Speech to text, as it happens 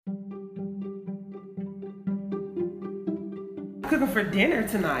cooking for dinner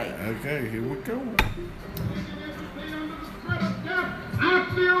tonight. Okay, here we go. I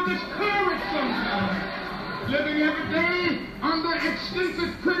feel discouraged sometimes. Living every day under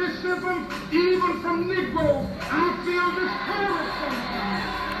extensive criticism, even from Negroes. I feel discouraged sometimes.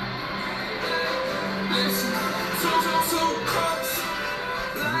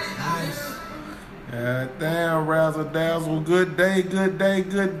 Damn, Razzle Dazzle. Good day, good day,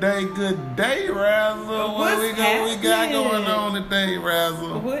 good day, good day, Razzle. What we got going on today,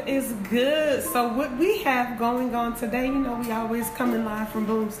 Razzle? What is good? So what we have going on today, you know, we always coming live from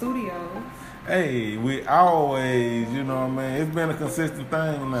Boom Studios. Hey, we always, you know what I mean? It's been a consistent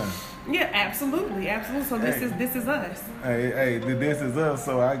thing now. Yeah, absolutely. So this is us. Hey, this is us.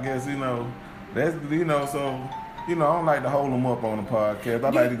 So I guess, you know, that's, you know, so... You know, I don't like to hold them up on the podcast. I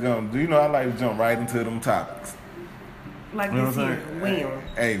like to go, you know, I like to jump right into them topics. Like you know this here,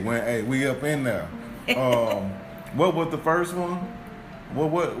 when? Hey, we up in there. What was the first one?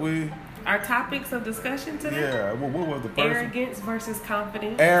 What we? Our topics of discussion today? Yeah, what was the first Arrogance versus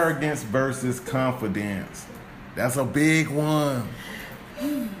confidence. Arrogance versus confidence. That's a big one.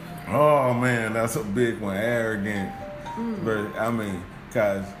 Oh, man, that's a big one. Arrogant. But, I mean,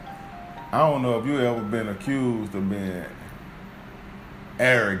 because... I don't know if you ever been accused of being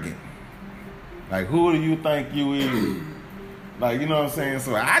arrogant. Like, who do you think you is? Like, you know what I'm saying?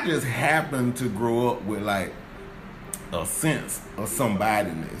 So I just happened to grow up with, like, a sense of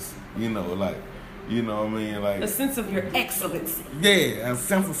somebodiness. You know, like, you know what I mean? Like a sense of your excellency. Yeah, a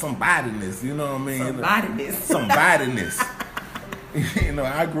sense of somebodiness. You know what I mean? Somebodiness. You know,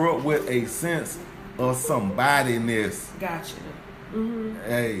 I grew up with a sense of somebodiness. Gotcha. Mm-hmm.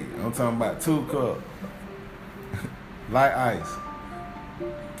 Hey, I'm talking about 2 cups, like ice.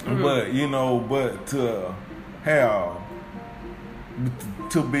 Mm-hmm. But you know,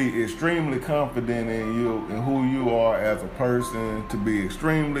 to be extremely confident in you and who you are as a person, to be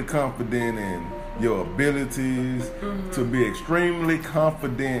extremely confident in your abilities, to be extremely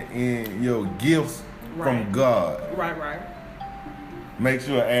confident in your gifts from God. Right. Makes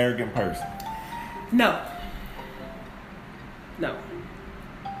you an arrogant person. No.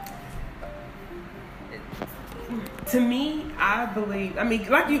 To me, I believe, I mean,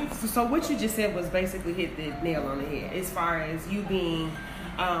 so what you just said was basically hit the nail on the head as far as you being,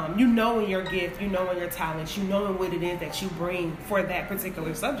 you knowing your gift, you knowing your talents, you knowing what it is that you bring for that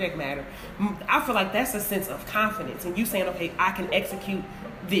particular subject matter. I feel like that's a sense of confidence and you saying, okay, I can execute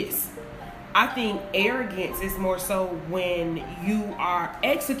this. I think arrogance is more so when you are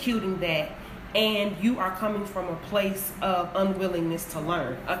executing that and you are coming from a place of unwillingness to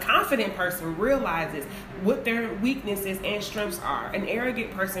learn. A confident person realizes what their weaknesses and strengths are. An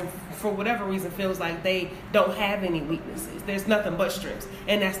arrogant person, for whatever reason, feels like they don't have any weaknesses. There's nothing but strengths,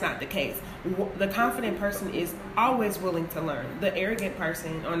 and that's not the case. The confident person is always willing to learn. The arrogant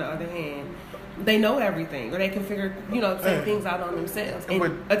person, on the other hand, they know everything, or they can figure, things out on themselves and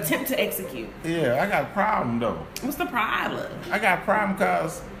attempt to execute. Yeah, I got a problem, though. What's the problem? I got a problem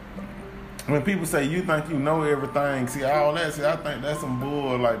because when people say you think you know everything, all that, I think that's some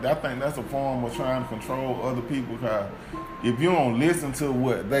bull. Like, I think that's a form of trying to control other people. Cause if you don't listen to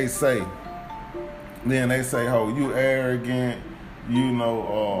what they say, then they say, "Oh, you arrogant," and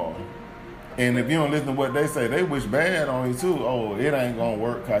if you don't listen to what they say, they wish bad on you too. Oh, it ain't gonna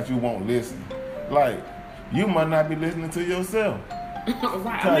work cause you won't listen. Like, you might not be listening to yourself.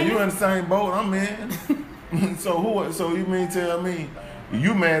 Right. Cause you in the same boat I'm in. So you mean tell me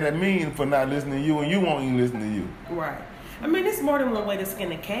you mad at me for not listening to you and you won't even listen to you? Right. I mean, it's more than one way to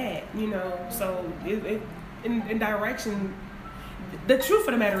skin a cat, So in direction, the truth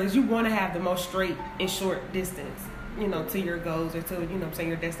of the matter is you want to have the most straight and short distance, to your goals or to,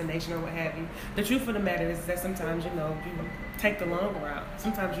 your destination or what have you. The truth of the matter is that sometimes, you take the long route.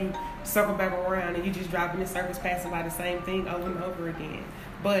 Sometimes you circle back around and you just driving in circles, passing by the same thing over and over again.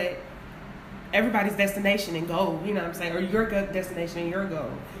 But everybody's destination and goal, or your destination and your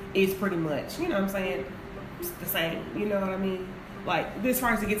goal is pretty much, it's the same, you know what I mean? Like, as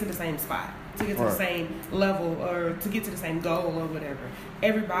far as to get to the same spot, to get to the same level, or to get to the same goal or whatever,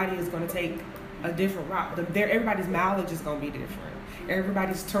 everybody is going to take a different route. Everybody's mileage is going to be different.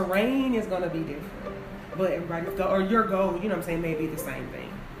 Everybody's terrain is going to be different. But everybody's goal, or your goal, may be the same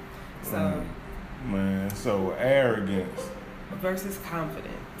thing. So, so arrogance versus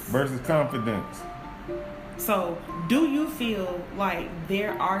confidence. So, do you feel like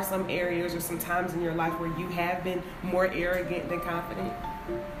there are some areas or some times in your life where you have been more arrogant than confident?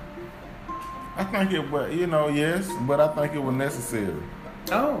 I think it was, yes, but I think it was necessary.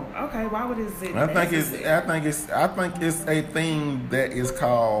 Oh, okay. Why would it? I think it's a thing that is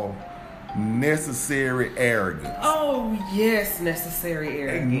called necessary arrogance. Oh yes, necessary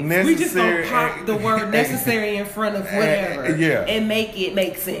arrogance. We just gonna pop the word necessary in front of whatever, and make it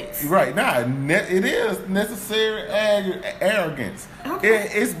make sense. Right now, it is necessary arrogance. Okay.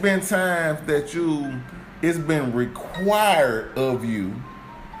 It's been times that it's been required of you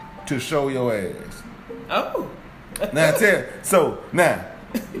to show your ass. Oh. Now now.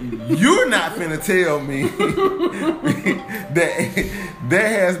 You're not finna tell me that there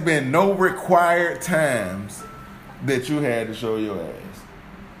has been no required times that you had to show your ass.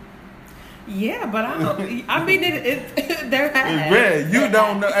 Yeah, but I mean, there has. Yeah, you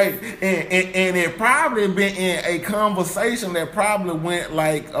don't know. Hey, and it probably been in a conversation that probably went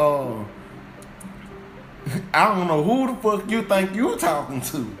like, I don't know who the fuck you think you talking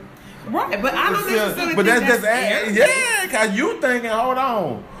to. Right, but I don't necessarily but think that's because you thinking, hold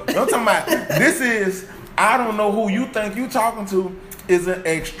on. I'm talking about, this is, I don't know who you think you talking to, is an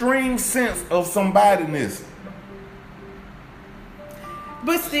extreme sense of somebodyness.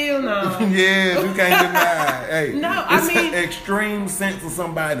 But still, no. Yeah, you can't deny. Hey, no, it's I mean, an extreme sense of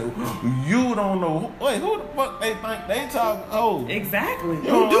somebody. You don't know. Wait, who the fuck they think they talking? Oh, exactly.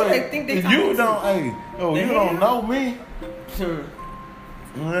 Who do they think they talking to? You don't. Hey, you don't know me. Sure.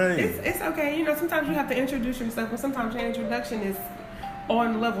 Hey. It's okay. You know, sometimes you have to introduce yourself, but sometimes your introduction is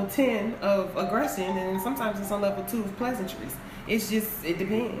on level 10 of aggression, and sometimes it's on level 2 of pleasantries. It's just, it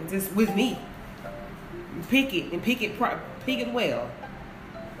depends. It's with me. Pick it well.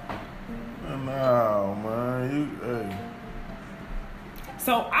 No, man. Hey.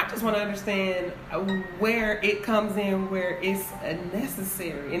 So I just want to understand where it comes in, where it's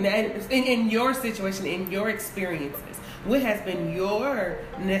necessary, and in your situation, in your experiences, what has been your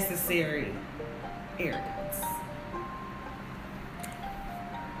necessary arrogance?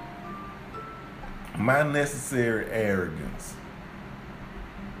 My necessary arrogance.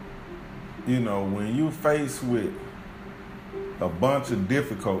 You know, when you faced with a bunch of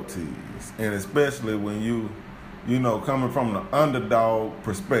difficulties, and especially when you know, coming from the underdog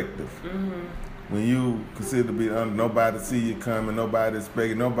perspective, when you consider to be nobody see you coming, nobody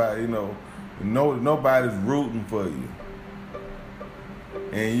expecting, nobody, nobody's rooting for you,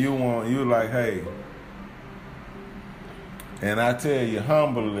 and you like, hey, and I tell you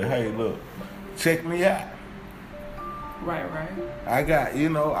humbly, hey, look, check me out. Right. I got,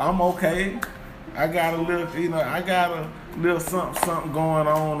 I'm okay. I got a little something going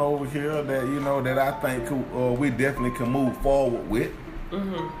on over here that, that I think we definitely can move forward with.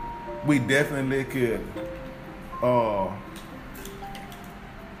 Mm-hmm. We definitely could,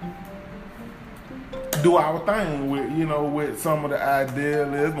 do our thing with some of the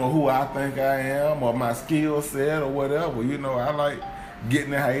idealism or who I think I am or my skill set or whatever. I like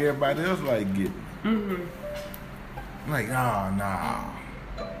getting it how everybody else like getting it. Mm-hmm. Like, nah,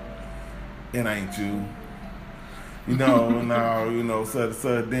 it ain't you.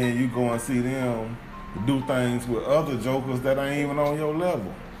 So then you go and see them do things with other jokers that ain't even on your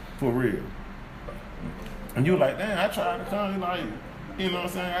level, for real. And you like, damn, I tried to come, like, you know what I'm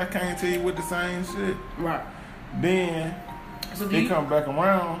saying? I came to you with the same shit. Right. Then they come back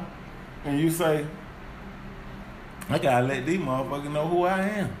around and you say, I gotta let these motherfuckers know who I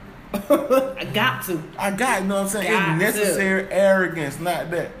am. I got, you know what I'm saying? It's necessary arrogance, not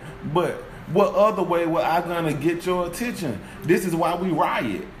that. But what other way were I gonna get your attention? This is why we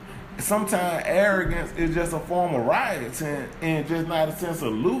riot. Sometimes arrogance is just a form of rioting and just not a sense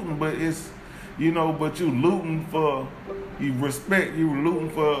of looting, but it's, but you looting for, you respect, you looting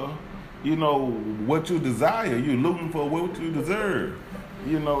for, what you desire. You looting for what you deserve.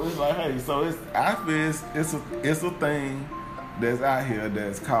 It's like, hey, so I feel it's a thing that's out here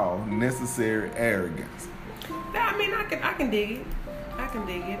that's called necessary arrogance. I mean, I can dig it.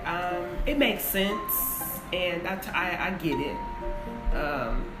 It makes sense, and I get it.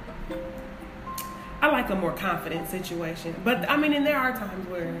 I like a more confident situation, but I mean, and there are times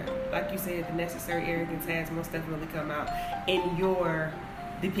where, like you said, the necessary arrogance has most definitely come out in your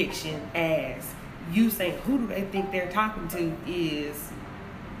depiction as you saying who do they think they're talking to is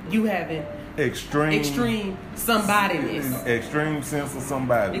you having extreme somebodyness. Extreme sense of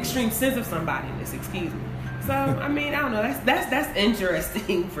somebody. Extreme sense of somebodyness, excuse me. So, I mean, I don't know. That's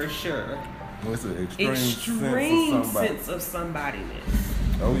interesting for sure. What's an extreme sense of somebodyness?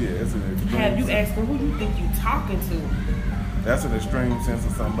 Oh yeah, it's an extreme. Have you asked them who you think you talking to? That's an extreme sense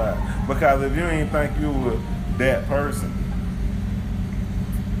of somebody. Because if you ain't think you were that person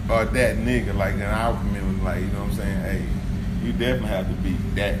or that nigga, like in our community, like, you know what I'm saying? Hey, you definitely have to be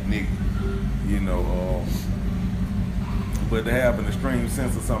that nigga, but to have an extreme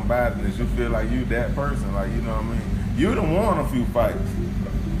sense of somebodyness, you feel like you that person, like, you know what I mean? You done won a few fights.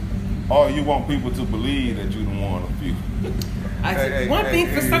 or you want people to believe that you the one of few. One thing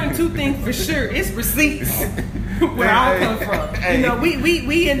for certain, two things for sure. It's receipts. Where I come from, you know,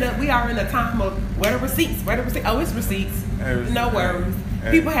 we are in a time of where the receipts. Oh, it's receipts. No worries.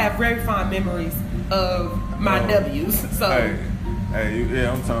 People have very fond memories of my W's. So,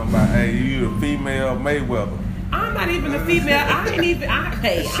 I'm talking about, you the female Mayweather. I'm not even a female. I ain't even.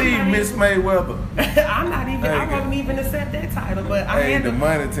 She Miss Mayweather. I'm not even. I won't even accept that title. But I handle the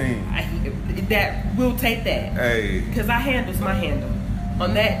money team. That will take that. Because I handles my handle.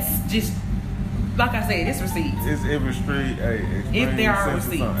 On that's just like I said, it's receipts. It's every street. If there are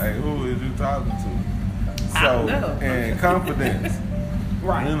receipts. Who is you talking to? So I don't know. And confidence.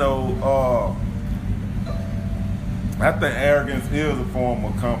 Right. You know, I think arrogance is a form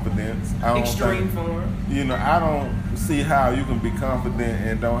of confidence. Extreme form. You know, I don't see how you can be confident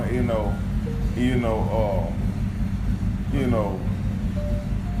and don't, and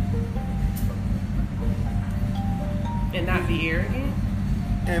not be arrogant.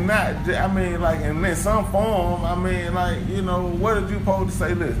 And not, I mean, like, in some form, I mean, like, you know, what did you supposed to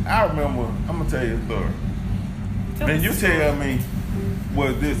say this? I remember, I'm going to tell you a story. And you tell me,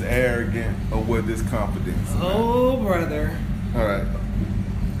 was this arrogant or was this confidence? Oh, brother. All right.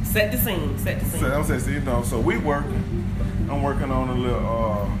 Set the scene. So I'm saying, you know, so we working. I'm working on a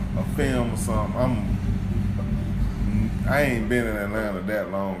little, a film or something. I ain't been in Atlanta that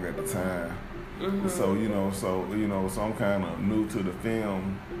long at the time. Mm-hmm. So I'm kind of new to the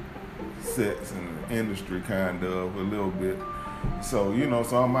film sets and the industry kind of a little bit. So, you know,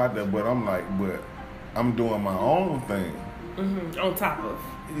 so I'm out there, but I'm doing my own thing. Mm-hmm. On top of.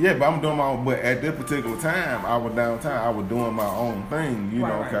 Yeah, but I'm doing but at this particular time, I was downtown, I was doing my own thing, you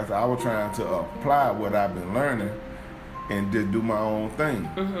know, because I was trying to apply what I've been learning and just do my own thing.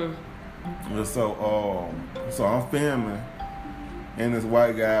 Mm-hmm. So I'm filming. And this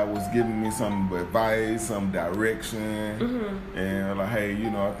white guy was giving me some advice, some direction, mm-hmm. and like, hey, you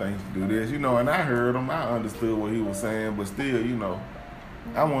know, I think you should do this, you know. And I heard him, I understood what he was saying, but still, you know,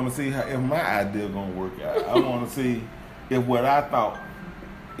 I want to see if my idea gonna work out. I want to see if what I thought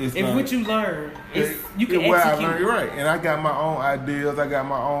is what you learn, you can execute. I learned, right? And I got my own ideas, I got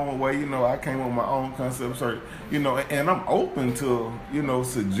my own way, you know. I came up with my own concepts, so, you know, and I'm open to, you know,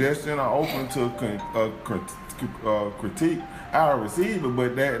 suggestion. I'm open to critique. I'll receive it,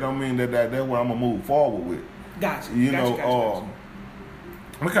 but that don't mean that's what I'm gonna move forward with. Gotcha. Gotcha.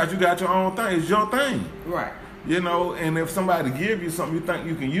 Because you got your own thing. It's your thing. Right. You know, and if somebody give you something you think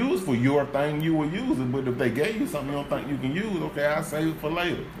you can use for your thing, you will use it. But if they gave you something you don't think you can use, okay, I'll save it for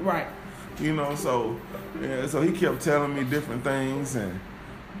later. Right. You know, so so he kept telling me different things and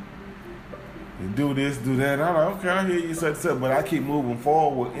do this, do that. And I'm like, okay, I hear you, such, but I keep moving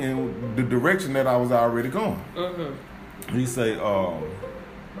forward in the direction that I was already going. Mm-hmm. He said,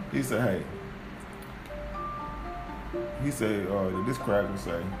 hey. He said, this cracker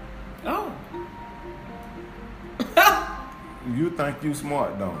say, oh. You think you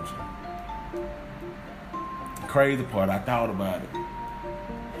smart, don't you? Crazy part, I thought about it.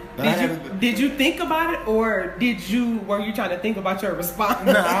 Did you think about it, or were you trying to think about your response?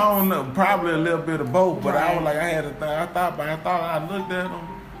 No, I don't know. Probably a little bit of both, but right. I was like, I had to think. I thought I looked at him.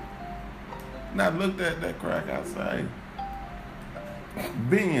 And I looked at that crack. I said,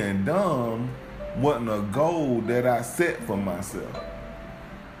 being dumb wasn't a goal that I set for myself.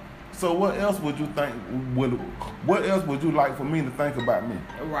 So what else would you think? What else would you like for me to think about me?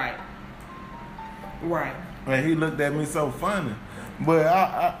 Right. And he looked at me so funny, but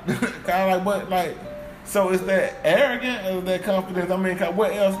I kind of like, so is that arrogant or is that confidence? I mean,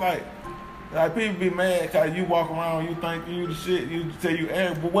 what else like people be mad because you walk around, you think you the shit, you say you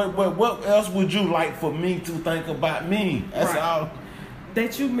arrogant, but what else would you like for me to think about me? That's right. all.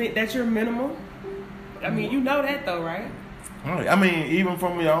 That you're minimal. I mean, you know that though, right? I mean, even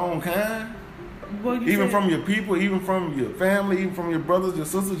from your own kind, even from your people, even from your family, even from your brothers, your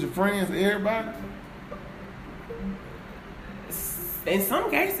sisters, your friends, everybody. In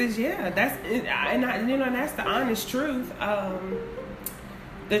some cases, yeah, that's the honest truth.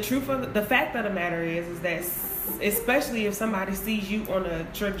 The fact of the matter is that, especially if somebody sees you on a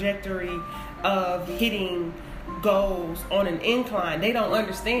trajectory of hitting goals on an incline, they don't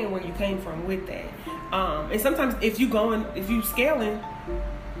understand where you came from with that. And sometimes if you scaling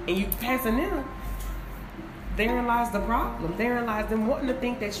and you passing them, therein lies the problem. Therein lies them wanting to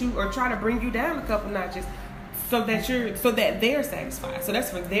think that you or try to bring you down a couple notches so that they're satisfied. So that's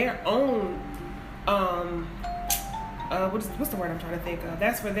for their own what's the word I'm trying to think of?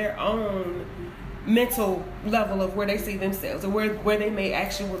 That's for their own mental level of where they see themselves or where they may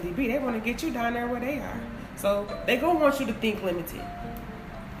actually be. They want to get you down there where they are. So they gonna want you to think limited.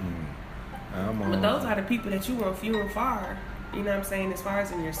 But those are the people that you want few and far. You know what I'm saying? As far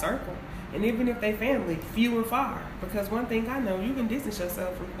as in your circle. And even if they family, few and far. Because one thing I know, you can distance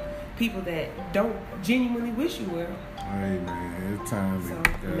yourself from people that don't genuinely wish you well. Hey man, it's time So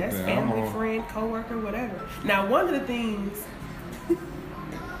to that's family, friend, coworker, whatever. Now one of the things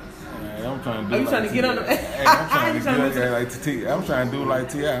I'm trying to do. Are you trying to get on the? Hey, I'm trying to get like T. I'm trying to do like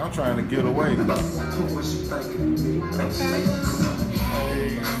T.I. I'm trying to get away. Yeah,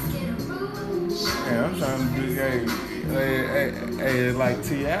 I'm trying to do. Hey, like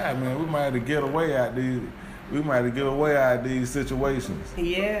T.I. Man, we might have to get away out these. We might have to get away out of these situations.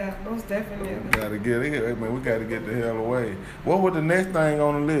 Yeah, most definitely. We gotta get it, man. We gotta get the hell away. What was the next thing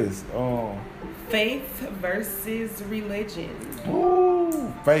on the list? Faith versus religion.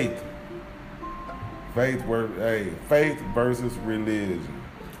 Ooh, faith. Faith versus religion.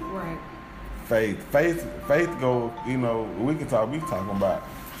 Right. Faith go, you know, we talking about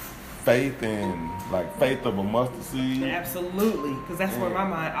faith and like faith of a mustard seed. Absolutely, because that's where my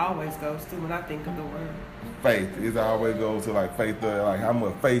mind always goes to when I think of the word. Faith, it always goes to like faith, like how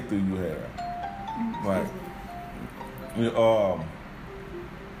much faith do you have? Like,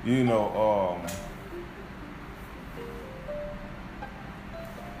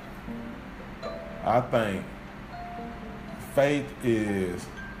 I think faith is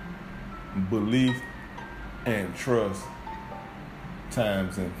belief and trust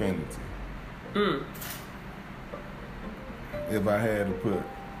times infinity. If I had to put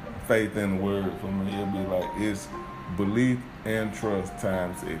faith in the word for me, it'd be like it's belief and trust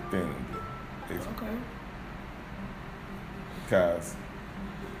times infinity. Okay. Because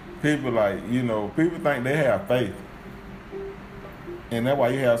people people think they have faith. And that's why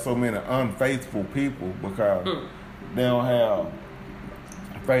you have so many unfaithful people, because they don't have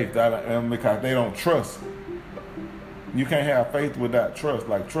faith, because they don't trust. You can't have faith without trust.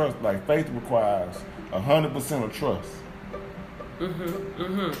 Like faith requires 100% of trust.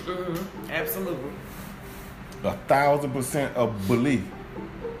 Absolutely. 1,000% of belief.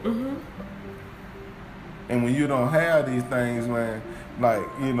 And when you don't have these things, man, like,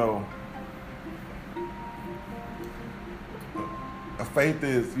 faith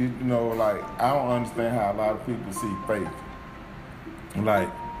is, like, I don't understand how a lot of people see faith. Like,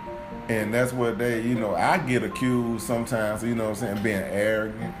 and that's what they, I get accused sometimes, being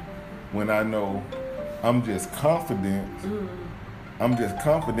arrogant, when I know I'm just confident. I'm just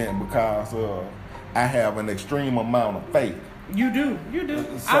confident because I have an extreme amount of faith. You do.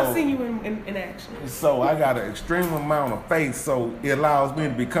 So, I've seen you in action. So I got an extreme amount of faith, so it allows me to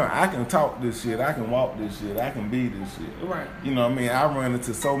become, I can talk this shit, I can walk this shit, I can be this shit. Right. You know what I mean? I run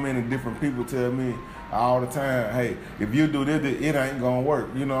into so many different people tell me all the time, hey, if you do this, it ain't gonna work.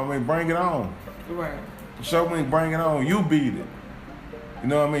 You know what I mean? Bring it on. Right. Show me, bring it on. You beat it. You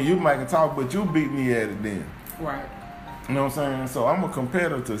know what I mean? You might can talk, but you beat me at it then. Right. You know what I'm saying? So I'm a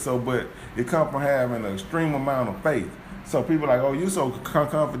competitor, but it comes from having an extreme amount of faith. So people like, oh, you so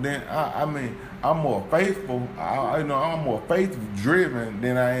confident. I mean, I'm more faithful. I'm more faith driven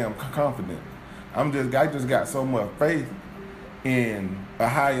than I am confident. I just got so much faith in a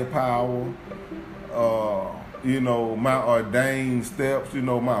higher power. My ordained steps.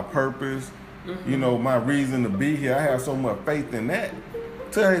 My purpose. My reason to be here. I have so much faith in that.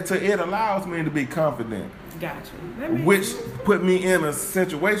 It allows me to be confident. Gotcha. Which put me in a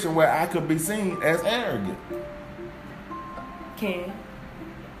situation where I could be seen as arrogant. Can.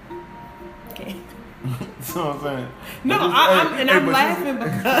 So I'm saying. No, I'm laughing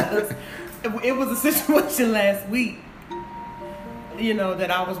because it was a situation last week.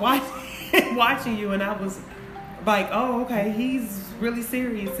 That I was watching you, and I was like, oh, okay, he's really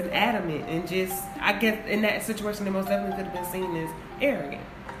serious and adamant, and just, I guess in that situation, it most definitely could have been seen as arrogant.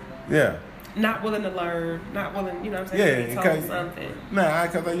 Yeah. Not willing to learn, not willing, you know what I'm saying? Yeah, to be told something. Nah,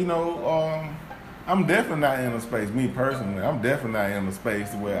 because, I'm definitely not in a space, me personally, I'm definitely not in a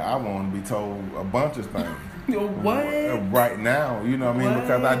space where I want to be told a bunch of things. What? Right now, you know what I mean?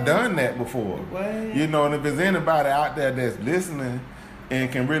 Because I've done that before. What? And if there's anybody out there that's listening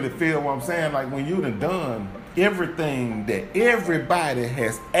and can really feel what I'm saying, like when you've done everything that everybody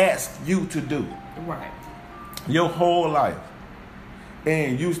has asked you to do. Right. Your whole life.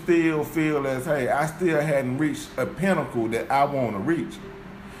 And you still feel as, hey, I still hadn't reached a pinnacle that I want to reach.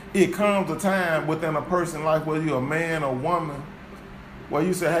 It comes a time within a person's life, whether you're a man or woman, where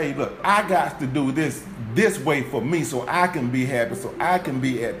you say, hey, look, I got to do this way for me so I can be happy, so I can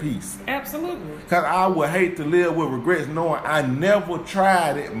be at peace. Absolutely. Because I would hate to live with regrets knowing I never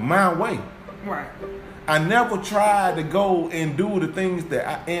tried it my way. Right. I never tried to go and do the things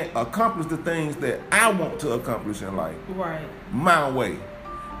and accomplish the things that I want to accomplish in life. Right. My way.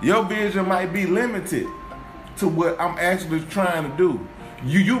 Your vision might be limited to what I'm actually trying to do.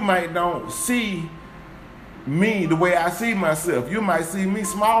 You might don't see me the way I see myself. You might see me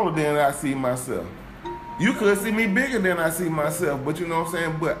smaller than I see myself. You could see me bigger than I see myself, but you know what I'm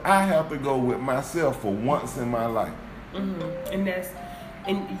saying? But I have to go with myself for once in my life. And that's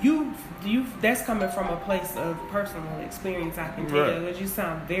coming from a place of personal experience, I can tell, because you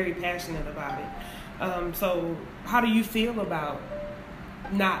sound very passionate about it. So how do you feel about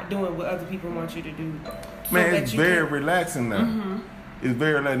not doing what other people want you to do? Man, it's very relaxing now. It's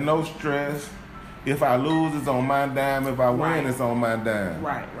very like no stress. If I lose, it's on my dime. If I win, it's on my dime.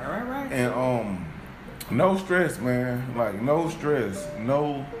 Right. And no stress, man. Like no stress.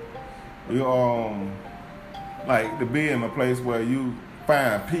 No, like to be in a place where you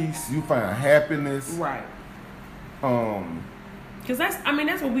find peace, you find happiness. Right. Because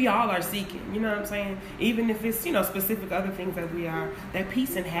that's what we all are seeking. You know what I'm saying? Even if it's, specific other things that we are, that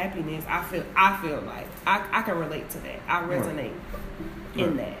peace and happiness, I feel like I can relate to that. I resonate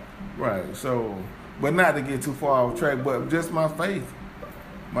in that. Right. So, but not to get too far off track, but just my faith.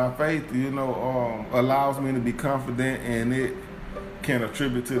 My faith, allows me to be confident, and it can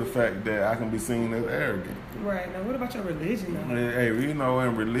attribute to the fact that I can be seen as arrogant. Right. Now, what about your religion, though? Hey,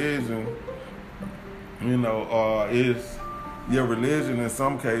 in religion, is your religion in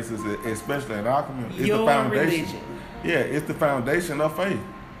some cases, especially in our community, it's the foundation. Religion. Yeah, it's the foundation of faith.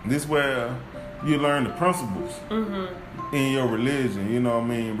 This is where you learn the principles in your religion. You know what I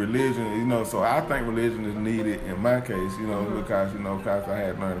mean? Religion, so I think religion is needed in my case, because I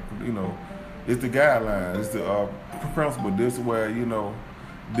had learned, it's the guidelines, it's the principle. This is where,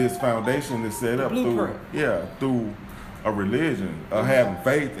 this foundation is set up through a religion, having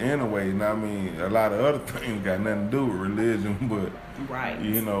faith in a way. And I mean, a lot of other things got nothing to do with religion, but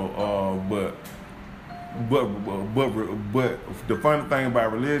but the funny thing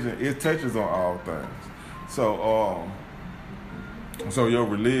about religion, it touches on all things. So your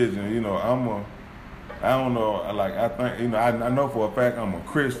religion, I don't know, like I think, I know for a fact I'm a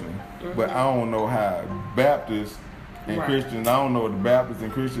Christian, but I don't know how Baptists and Christians, I don't know if the Baptists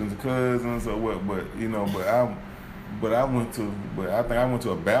and Christians are cousins or what, but I think I went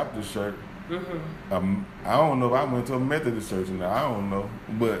to a Baptist church. I don't know if I went to a Methodist church now. I don't know,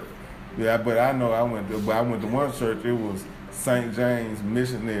 but I know I went to one church. It was St. James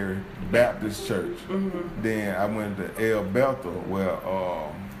Missionary Baptist Church. Then I went to El Bethel, where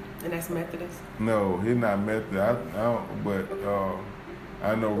and that's Methodist. No, he's not Methodist.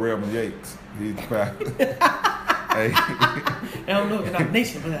 I know Reverend Yates. He's pastor. Hey. I don't know the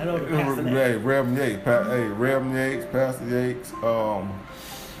denomination, but I know the pastor. Hey, Reverend Yates. Reverend Yates, Pastor Yates.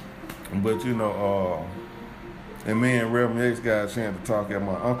 And me and Reverend Yates got a chance to talk at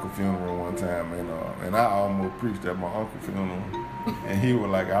my uncle's funeral one time, and I almost preached at my uncle's funeral, and he was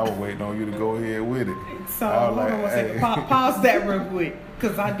like, "I was waiting on you to go ahead with it." So hold on one second. Pause that real quick,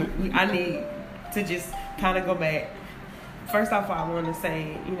 because I need to just kind of go back. First off, I want to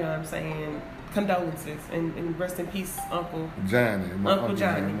say, condolences and rest in peace, Uncle Johnny. Uncle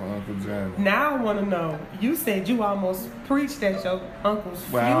Johnny. My Uncle Johnny. Now I want to know, you said you almost preached at your uncle's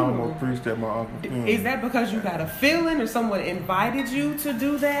funeral. I almost preached at my uncle's funeral. Is that because you got a feeling or someone invited you to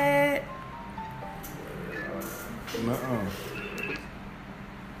do that? Nuh-uh.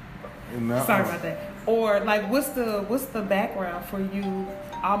 Sorry about that. Or like, what's the background for you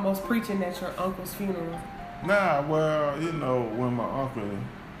almost preaching at your uncle's funeral? Nah, well,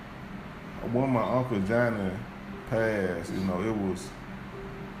 when my Uncle Johnny passed, it was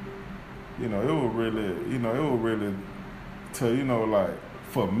really tough, like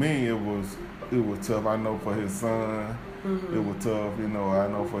for me it was tough. I know for his son, it was tough, I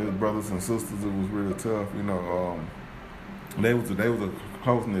know for his brothers and sisters it was really tough, they was a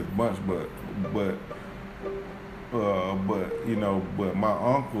close-knit bunch, but my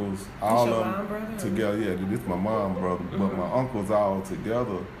uncles, all of them together, this is my mom brother, but my uncles all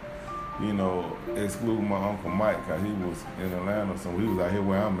together, excluding my Uncle Mike, cause he was in Atlanta, so he was out here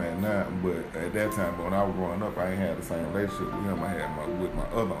where I'm at now, but at that time, when I was growing up, I ain't had the same relationship with him I had with my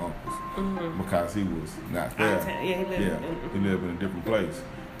other uncles, because he was not there. He lived in a different place.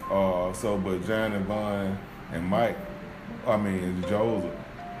 But Johnny, Vaughn, and Mike, Joseph,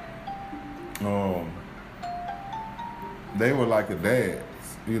 they were like a dads,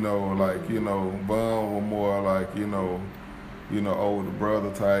 Vaughn was more like, older brother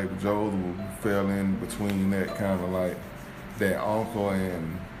type. Joseph fell in between that kind of like that uncle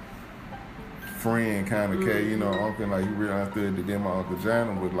and friend kind of case, uncle, like you really understood that then my Uncle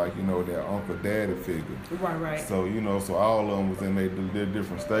Johnny was like, that uncle daddy figure. Right. So, so all of them was in their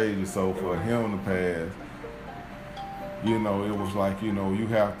different stages. So for him to pass, you know, it was like, you know, you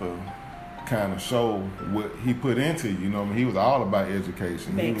have to kind of show what he put into you. You know what I mean? He was all about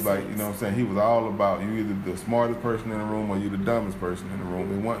education. He was like, you know what I'm saying? He was all about you either the smartest person in the room or you the dumbest person in the room.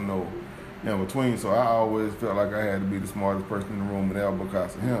 There wasn't no in between. So I always felt like I had to be the smartest person in the room, and that was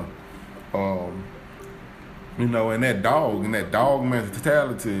because of him. You know, and that dog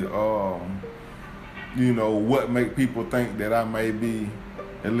mentality, you know, what make people think that I may be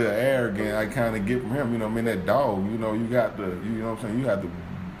a little arrogant, I kind of get from him. You know what I mean? That dog, you know, you got to, you know what I'm saying? You have to,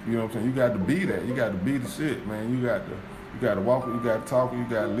 you know what I'm saying? You got to be that. You got to be the shit, man. You got to walk it, you got to talk it, you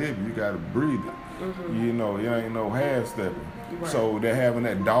got to live it, you got to breathe it. Mm-hmm. You know, it ain't no half-stepping. Right. So that having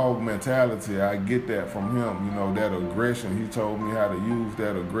that dog mentality, I get that from him. You know, that aggression. He told me how to use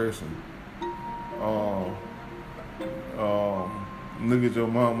that aggression. Look at your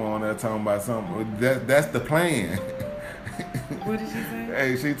mama on there talking about something. That's the plan. What did she say?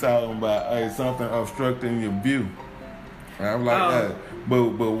 Hey, she talking about something obstructing your view. And I'm like, but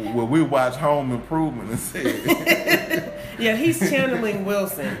we watch Home Improvement and said, yeah, he's channeling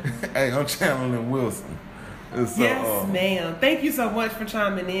Wilson. Hey, I'm channeling Wilson. So, yes, ma'am. Thank you so much for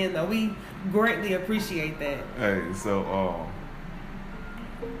chiming in, though. We greatly appreciate that. Hey, so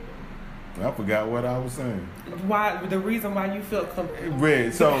I forgot what I was saying. Why the reason why you felt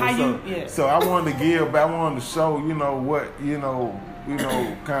red? So I wanted to show, you know, what you know,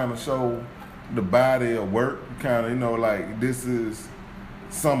 kind of show the body of work, kind of, you know, like this is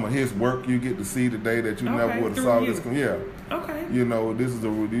some of his work you get to see today that you never would have saw this. Yeah. Okay. You know, this is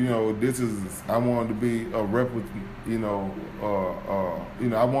I wanted to be a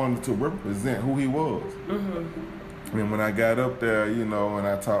I wanted to represent who he was. Mm-hmm. And when I got up there, you know, and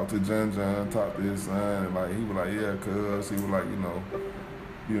I talked to John, talked to his son, and like he was like, yeah, cuz he was like,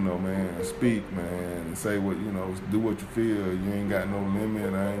 you know, man, speak, man, and say what, you know, do what you feel. You ain't got no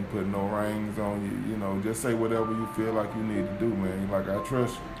limit. I ain't putting no rings on you. You know, just say whatever you feel like you need to do, man. Like, I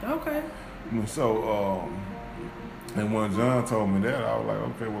trust you. Okay. And so, and when John told me that, I was like,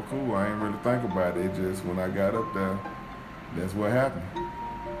 okay, well, cool. I ain't really think about it. It just, when I got up there, that's what happened.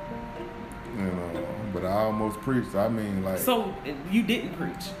 You know, but I almost preached. I mean, like. So, you didn't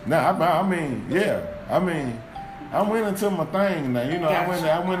preach? Nah, I mean, yeah. I mean, I went into my thing now, you know.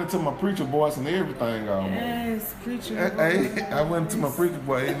 Gotcha. I went into my preacher voice and everything almost. Yes, preacher voice. I went into my preacher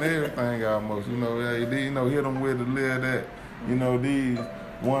voice and everything almost. You know, hit them with a little that, you know,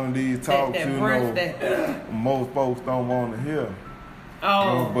 one of these talks, that you know, most folks don't want to hear.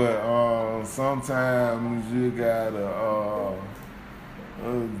 Oh. But sometimes you gotta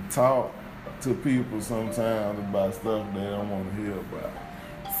talk to people sometimes about stuff they don't want to hear about.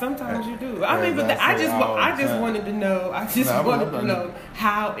 Sometimes you do. I mean, but I just wanted to know. I just wanted to know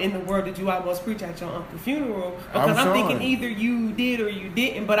how in the world did you almost preach at your uncle's funeral? Because I'm thinking either you did or you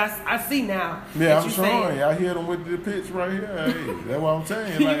didn't. But I see now. Yeah, I'm showing. I hit him with the pitch right here. Hey, that's what I'm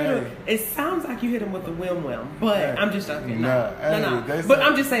saying. Like, it sounds like you hit him with the whim, but I'm just joking. No. But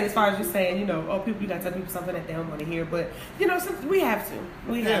I'm just saying, as far as you're saying, you know, people, you got to tell people something that they don't want to hear. But you know, we have to.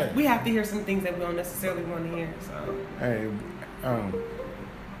 We have to hear some things that we don't necessarily want to hear. So. Hey,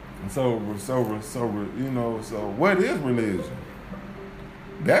 So you know, so what is religion?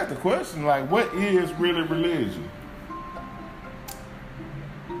 That's the question. Like, what is really religion?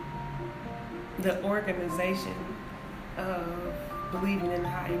 The organization of believing in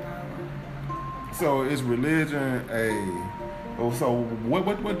higher power. So is religion so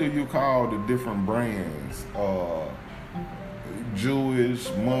what do you call the different brands? Jewish,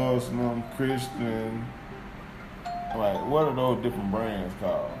 Muslim, Christian. Like, what are those different brands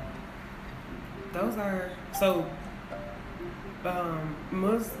called? Those are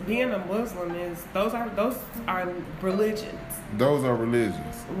being a Muslim those are religions. Those are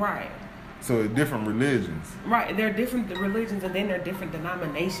religions. Right. So different religions. Right. They're different religions, and then they're different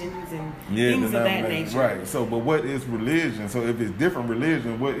denominations and things of that nature. Right. So, but what is religion? So if it's different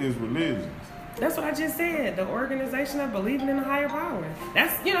religion, what is religion? That's what I just said. The organization of believing in a higher power.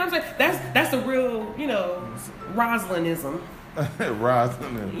 That's, you know what I'm saying? That's the real, you know, Rosalinism.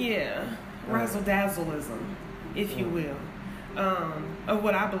 Rosalinism. Yeah. Razzle-dazzleism, if you will, of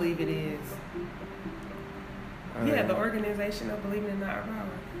what I believe it is. Yeah, the organization of believing in higher power.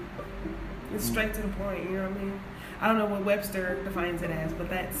 It's straight to the point, you know what I mean? I don't know what Webster defines it as, but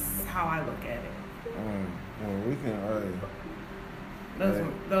that's how I look at it. Well, we can,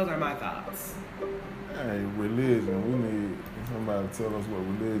 those are my thoughts. Hey, religion. We need somebody to tell us what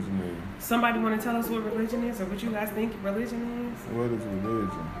religion is. Somebody want to tell us what religion is, or what you guys think religion is? What is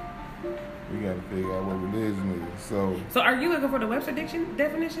religion? We got to figure out what religion is. So are you looking for the Webster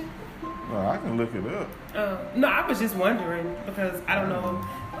definition? No, I can look it up. No, I was just wondering because I don't know.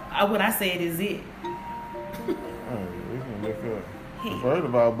 What I said is it. We First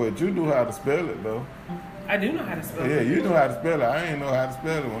of all, but you knew how to spell it though. I do know how to spell Yeah, it. you know how to spell it. I ain't know how to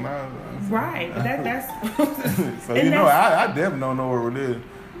spell it when I was. Right, but that's. So and you know, that's- I definitely don't know what it is.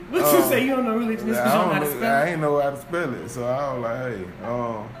 What you say? You don't know religion is because you don't know how to spell I it. ain't know how to spell it, so I was like, hey,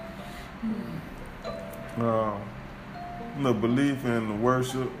 the belief in the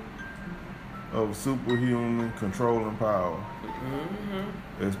worship of superhuman controlling power,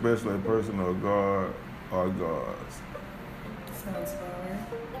 especially a person or God or gods. Sounds familiar.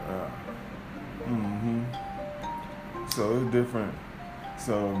 So it's different.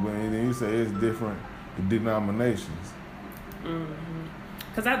 So when you say it's different denominations.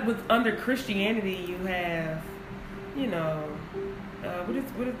 Because under Christianity, you have, you know, what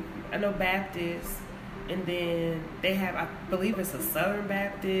is I know Baptist, and then they have, I believe it's a Southern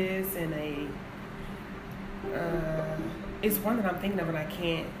Baptist and a, it's one that I'm thinking of and I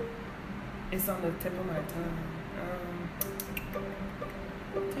can't, it's on the tip of my tongue.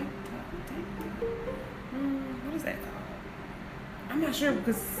 What is that called? I'm not sure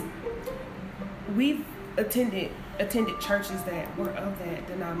because we've attended churches that were of that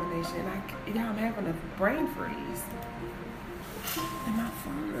denomination, and I'm having a brain freeze. And my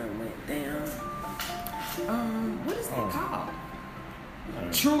phone went down. What is that called?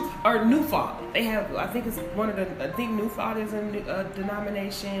 Truth or New Thought. They have, I think it's one of the. I think New Thought is a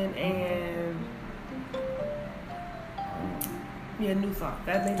denomination, and yeah, New Thought.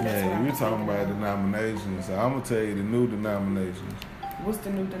 That maybe that's what Yeah, I'm you're talking thinking about of. denominations. So I'm gonna tell you the new denominations. What's the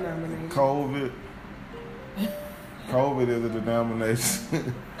new denomination? COVID is a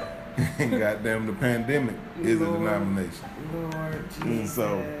denomination. And goddamn, the pandemic is a Lord. denomination. Lord And Jesus.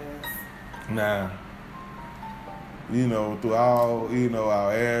 so, now, you know, through all, you know,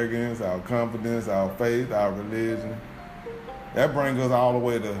 our arrogance, our confidence, our faith, our religion, that brings us all the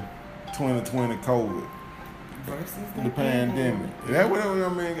way to 2020 COVID, Versus the pandemic. That what I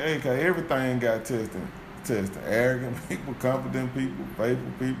mean. Hey, 'cause everything got tested. Arrogant people, confident people,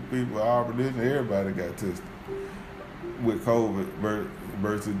 faithful people, all religion, everybody got tested with COVID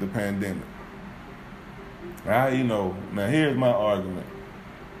versus the pandemic. You know, now here's my argument.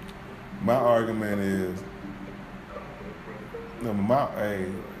 My argument is, my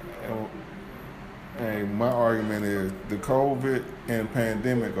argument is the COVID and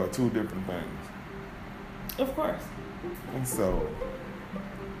pandemic are two different things. Of course. And so,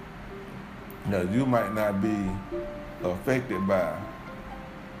 now you might not be affected by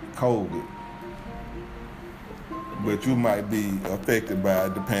COVID, but you might be affected by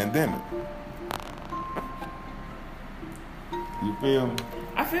the pandemic. You feel me?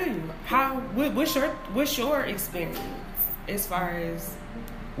 I feel you. What's your experience as far as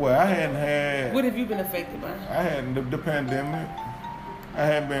Well, I hadn't had. what have you been affected by? I had the pandemic. I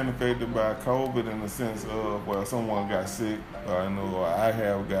hadn't been affected by COVID in the sense of, well, someone got sick, or I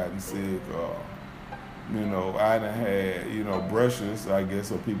have gotten sick, or, you know, I done had, you know, brushes, I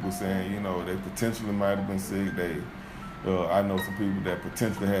guess, of people saying, you know, they potentially might have been sick. I know some people that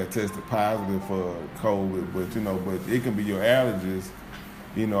potentially had tested positive for COVID, but, you know, but it can be your allergies.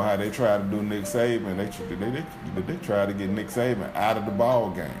 You know how they try to do Nick Saban. They try to get Nick Saban out of the ball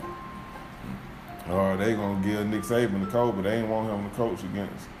game. Or they gonna give Nick Saban the COVID. They ain't want him to coach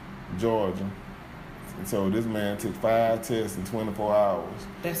against Georgia. And so this man took 5 tests in 24 hours.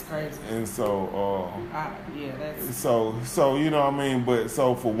 That's crazy. And so, Yeah, that's so you know what I mean. But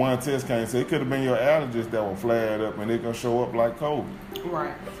so for one test came, so it could have been your allergies that were flared up, and they gonna show up like COVID.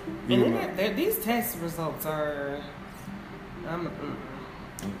 right. You And know. these test results are.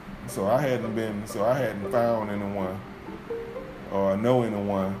 So I hadn't found anyone or know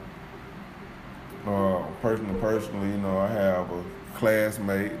anyone personally, you know, I have a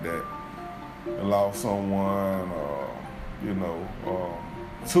classmate that lost someone, you know,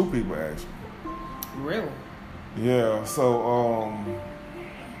 2 people actually. Really? Yeah, so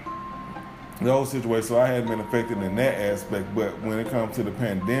those situations, so I hadn't been affected in that aspect, but when it comes to the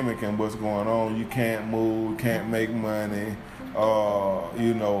pandemic and what's going on, you can't move, can't make money,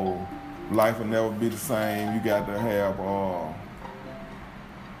 you know, life will never be the same. You got to have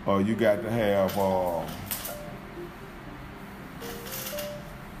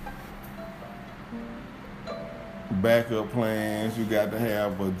backup plans. You got to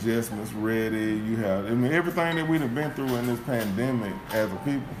have adjustments ready. Everything that we've been through in this pandemic as a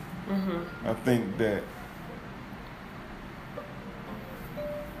people. Mm-hmm. I think that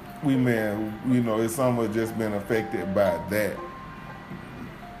we may, you know, it's somewhat just been affected by that.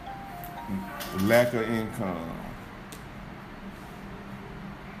 Lack of income,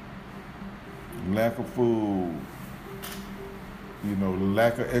 lack of food, you know,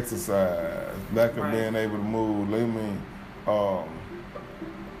 lack of exercise, lack of being able to move. But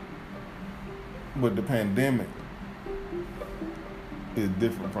the pandemic is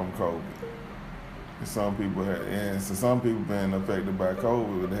different from COVID. Some people been affected by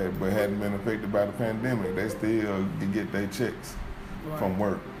COVID, but hadn't been affected by the pandemic. They still get their checks from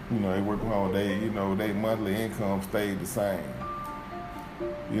work. You know, they work from home. Their monthly income stayed the same.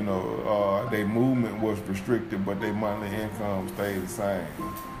 You know, their movement was restricted, but their monthly income stayed the same.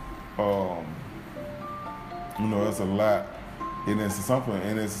 You know, it's a lot, and it's some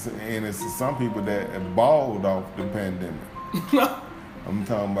people that have balled off the pandemic. I'm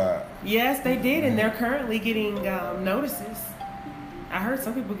talking about. Yes, they did, and they're currently getting notices. I heard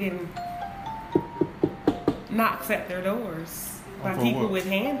some people getting knocks at their doors by people with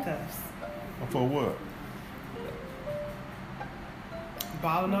handcuffs. For what?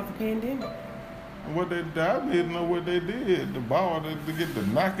 Balling off the pandemic. I didn't know what they did. The ball to get the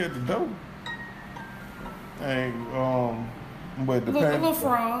knock at the door. And but the a little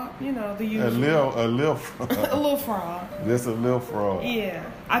fraud, you know, the usual. A little a little fraud. That's a little fraud. Yeah,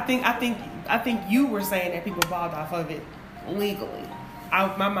 I think you were saying that people balled off of it legally.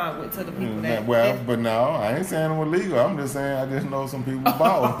 My mind went to the people that. Well, but no, I ain't saying it was legal. I'm just saying I just know some people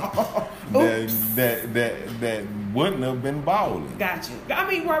balled that wouldn't have been balling. Got you. I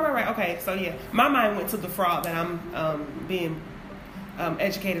mean, right. Okay, so yeah, my mind went to the fraud that I'm being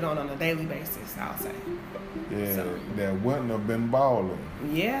educated on a daily basis. I'll say. Yeah, so, that wouldn't have been balling.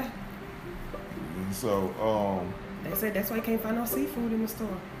 Yeah. So, they said that's why you can't find no seafood in the store.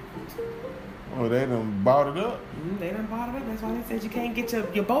 Oh, they done bought it up? They done bought it up. That's why they said you can't get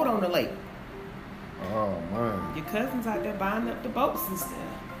your boat on the lake. Oh, man. Your cousins out there buying up the boats and stuff.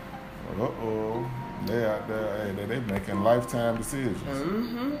 Uh-oh. They out there, they making lifetime decisions.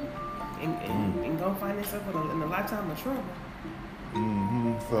 Mm-hmm. And gonna find themselves in a lifetime of trouble.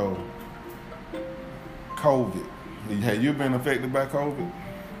 Mm-hmm. So, COVID. Have you been affected by COVID?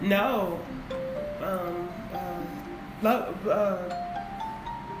 No.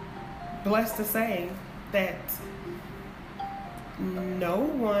 Blessed to say that no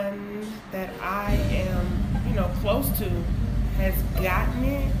one that I am, you know, close to has gotten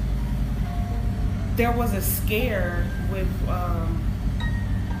it. There was a scare with a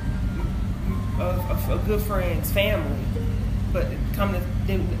good friend's family, but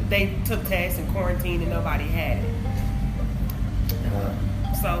they took tests and quarantined and nobody had it.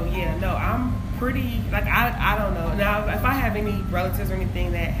 So yeah, no, I'm pretty, like, I don't know. Now, if I have any relatives or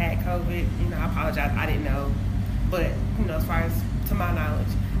anything that had COVID, you know, I apologize, I didn't know. But, you know, as far as to my knowledge,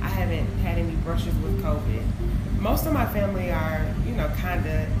 I haven't had any brushes with COVID. Most of my family are, you know, kind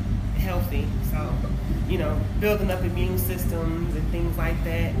of healthy. So, you know, building up immune systems and things like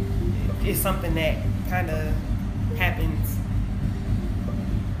that is something that kind of happens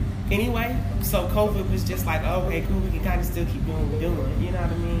anyway. So COVID was just like, oh, okay, cool, we can kind of still keep doing what we're doing, you know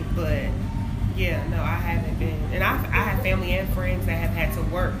what I mean? But yeah, no, I haven't been. And I have family and friends that have had to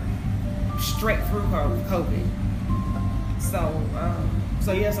work straight through COVID. So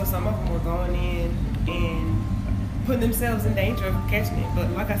yeah, so some of them were going in and putting themselves in danger of catching it.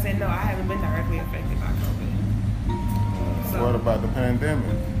 But like I said, no, I haven't been directly affected by COVID. So, what about the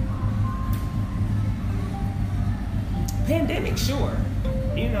pandemic? Pandemic, sure.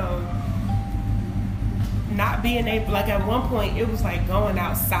 You know, not being able, like at one point, it was like going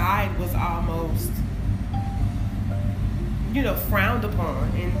outside was almost, you know, frowned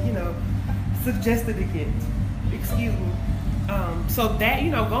upon and, you know, suggested against. Excuse me. So that, you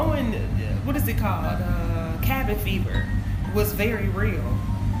know, going, what is it called? Cabin fever was very real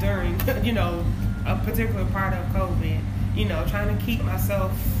during, you know, a particular part of COVID. You know, trying to keep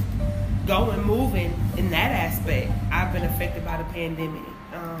myself going, moving in that aspect. I've been affected by the pandemic.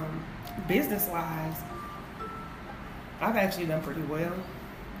 Business-wise, I've actually done pretty well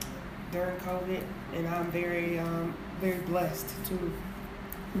during COVID, and I'm very, very blessed to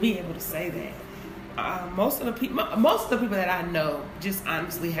be able to say that. Most of the people that I know just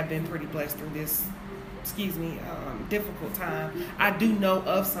honestly have been pretty blessed through this, difficult time. I do know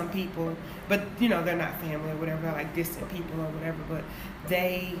of some people, but you know, they're not family or whatever, they're like distant people or whatever, but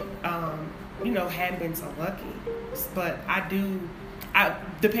they, you know, haven't been so lucky. But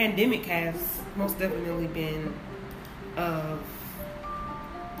the pandemic has most definitely been of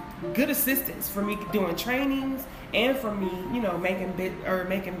good assistance for me doing trainings and for me, you know, making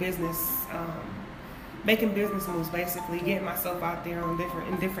business moves, basically getting myself out there in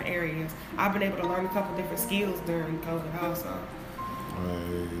different areas. I've been able to learn a couple different skills during COVID also.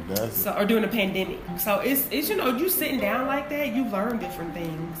 Or during the pandemic. So it's you know, you sitting down like that, you learn different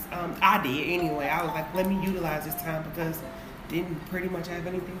things. I did anyway. I was like, let me utilize this time because didn't pretty much have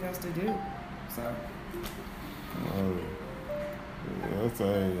anything else to do. So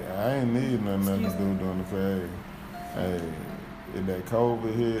I ain't need nothing to do during the fast. Hey, if that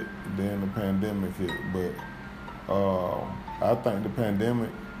COVID hit, then the pandemic hit. But I think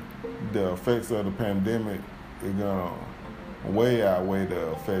the effects of the pandemic is gonna way outweigh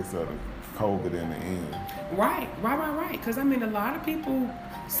the effects of the COVID in the end. Right. Because I mean, a lot of people,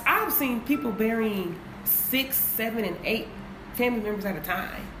 I've seen people burying 6, 7, and 8 family members at a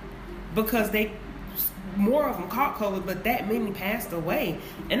time because more of them caught COVID, but that many passed away.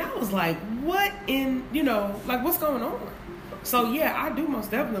 And I was like, what what's going on? So yeah, I do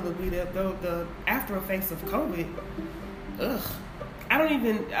most definitely believe that the after effects of COVID,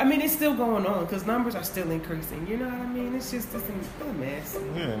 it's still going on because numbers are still increasing. You know what I mean? It's just it's a mess.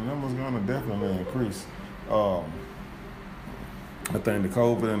 Yeah, numbers going to definitely increase. I think the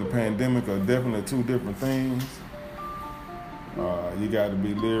COVID and the pandemic are definitely two different things. You got to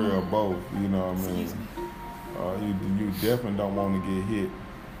be leery of both. You know what I mean? You definitely don't want to get hit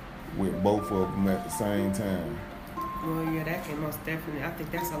with both of them at the same time. Well, yeah, that can most definitely. I think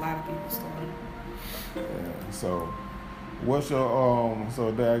that's a lot of people's story. Yeah. So, what's your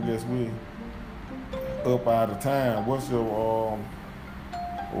So that I guess we up out of time. What's your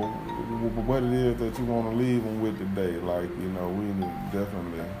what it is that you want to leave them with today? Like, we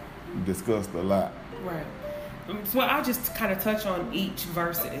definitely discussed a lot. Right. So I'll just kind of touch on each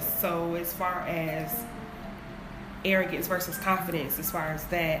verses. So as far as arrogance versus confidence, as far as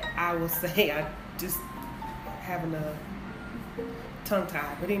that, I will say I just having a tongue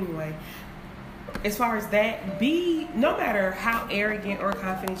tie. But anyway, as far as that, no matter how arrogant or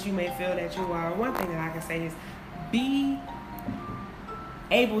confident you may feel that you are, one thing that I can say is be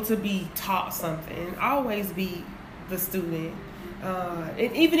able to be taught something. Always be the student.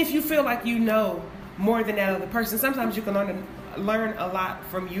 And even if you feel like you know more than that other person, sometimes you can learn a lot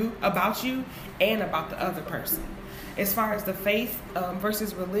from you, about you, and about the other person. As far as the faith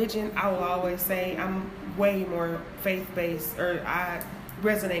versus religion, I will always say I'm way more faith-based, or I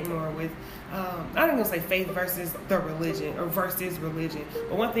resonate more with, I'm not going to say faith versus the religion, or versus religion,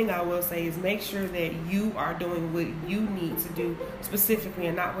 but one thing I will say is make sure that you are doing what you need to do specifically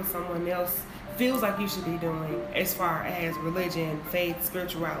and not what someone else feels like you should be doing as far as religion, faith,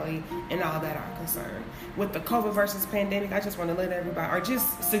 spirituality, and all that are concerned. With the COVID versus pandemic, I just want to let everybody, or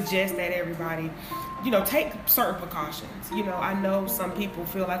just suggest that everybody, take certain precautions. I know some people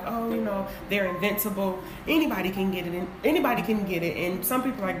feel like, they're invincible. Anybody can get it, and some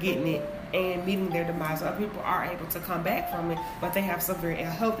people are getting it and meeting their demise. Other people are able to come back from it, but they have severe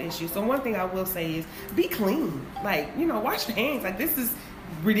health issues. So one thing I will say is be clean. Wash your hands. This is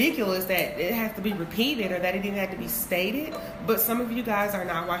ridiculous that it has to be repeated or that it didn't have to be stated, but some of you guys are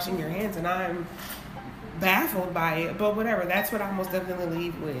not washing your hands, and I'm baffled by it. But whatever, that's what I most definitely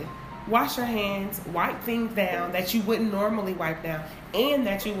leave with. Wash your hands, wipe things down that you wouldn't normally wipe down and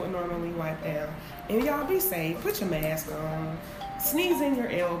that you would normally wipe down, and y'all be safe. Put your mask on, sneeze in your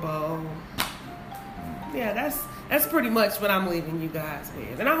elbow. Yeah, that's pretty much what I'm leaving you guys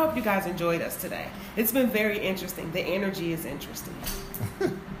with. And I hope you guys enjoyed us today. It's been very interesting. The energy is interesting.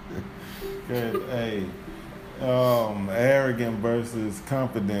 Good. Hey, arrogant versus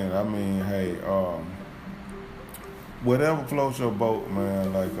confident. I mean, hey, whatever floats your boat,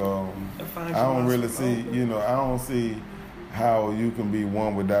 man. I don't really see, I don't see how you can be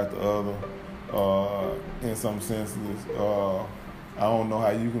one without the other. In some senses, I don't know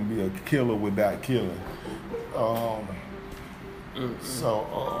how you can be a killer without killing.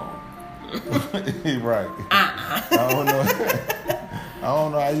 Right. I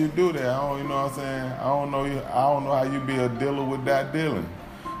don't know how you do that. You know what I'm saying? I don't know how you be a dealer without dealing.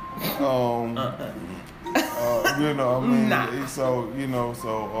 Nah. So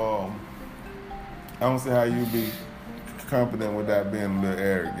I don't see how you be confident without being a little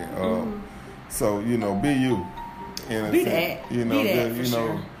arrogant. So be you. Be that.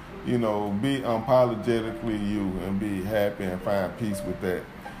 Sure. Be unapologetically you and be happy and find peace with that.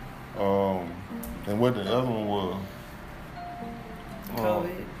 And what the other one was?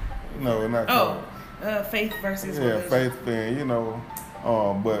 COVID. No, not COVID. Faith versus religion. Yeah, faith thing,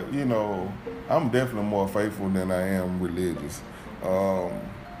 but I'm definitely more faithful than I am religious. I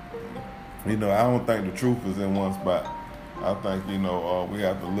don't think the truth is in one spot. I think we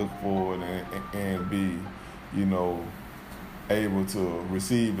have to look forward and be able to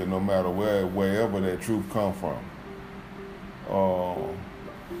receive it no matter wherever that truth come from.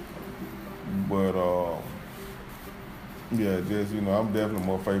 I'm definitely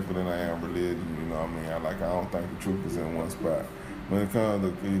more faithful than I am religion. I don't think the truth is in one spot. When it comes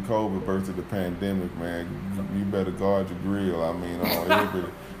to COVID versus the pandemic, man, you better guard your grill. On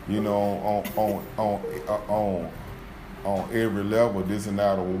on every level. This is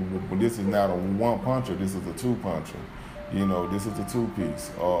not a one puncher. This is a two puncher. You know, this is a two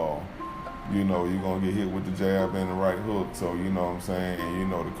piece. You know, you're gonna get hit with the jab and the right hook. So you know what I'm saying. And you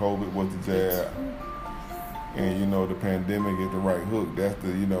know, the COVID was the jab, and you know, the pandemic is the right hook. That's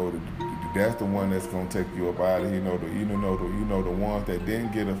the that's the one that's gonna take you up out of here. You know the ones that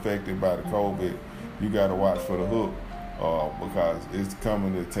didn't get affected by the COVID, you gotta watch for the hook because it's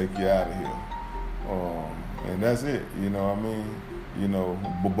coming to take you out of here. And that's it. You know what I mean? You know,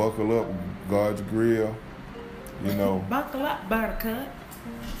 buckle up, guard your grill. You know, buckle up, buttercup.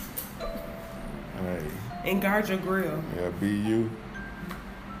 Hey. And guard your grill. Yeah, be you.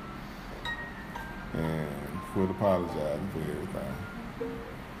 And quit apologizing for everything.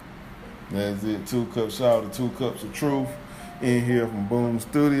 That's it. 2 cups shout out, 2 cups of truth. In here from Boom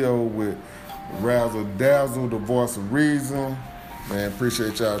Studio with Razzle Dazzle, the voice of reason. Man,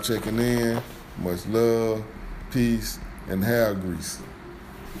 appreciate y'all checking in. Much love, peace, and hair grease.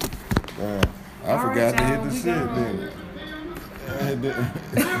 Damn, I forgot to hit the shit, didn't I?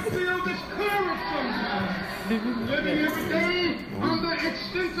 I feel discouraged sometimes. Living every day under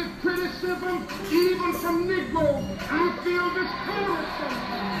extensive criticism, even from Negroes.